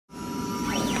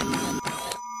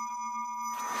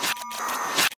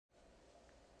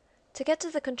To get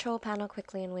to the control panel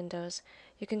quickly in Windows,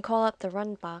 you can call up the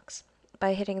Run box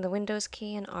by hitting the Windows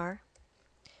key and R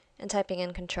and typing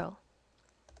in Control.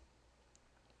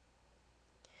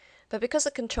 But because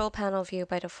the control panel view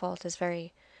by default is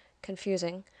very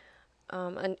confusing,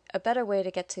 a better way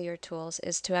to get to your tools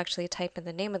is to actually type in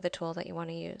the name of the tool that you want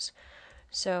to use.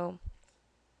 So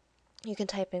you can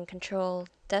type in Control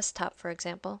Desktop, for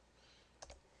example,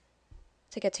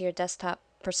 to get to your desktop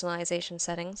personalization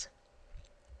settings.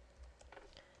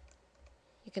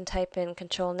 You can type in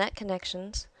Control Net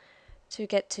Connections to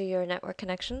get to your network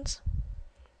connections.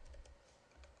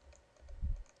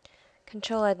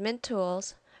 Control Admin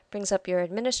Tools brings up your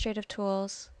administrative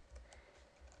tools,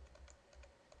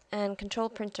 and Control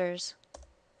Printers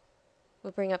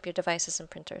will bring up your devices and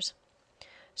printers.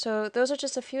 So those are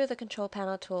just a few of the control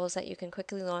panel tools that you can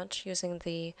quickly launch using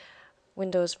the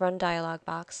Windows Run dialog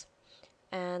box,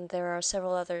 and there are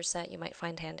several others that you might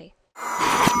find handy.